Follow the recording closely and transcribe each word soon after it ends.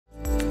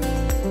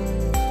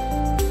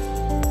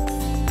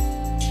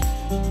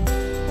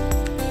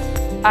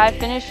I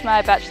finished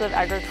my Bachelor of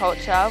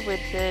Agriculture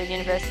with the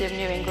University of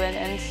New England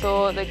and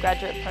saw the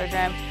graduate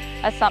program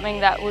as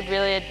something that would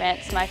really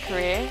advance my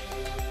career.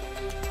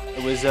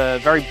 It was a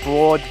very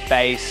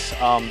broad-based,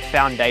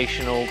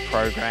 foundational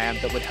program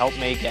that would help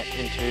me get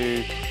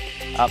into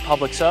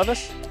public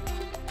service.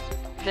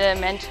 The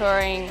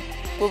mentoring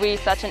will be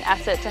such an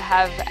asset to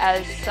have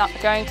as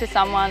going to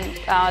someone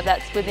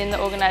that's within the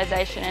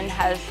organisation and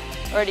has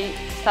already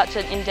such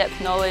an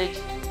in-depth knowledge.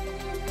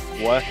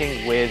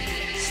 Working with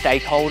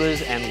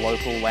stakeholders and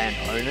local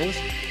landowners,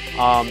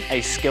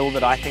 a skill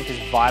that I think is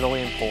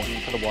vitally important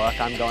for the work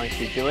I'm going to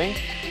be doing,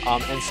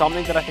 and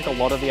something that I think a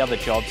lot of the other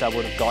jobs I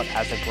would have got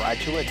as a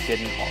graduate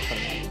didn't offer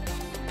me.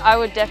 I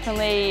would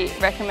definitely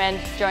recommend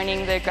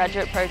joining the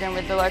graduate program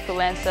with the local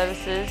land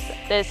services.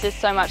 There's just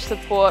so much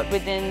support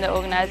within the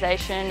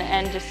organisation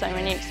and just so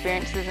many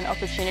experiences and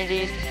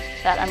opportunities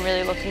that I'm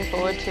really looking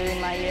forward to in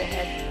my year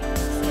ahead.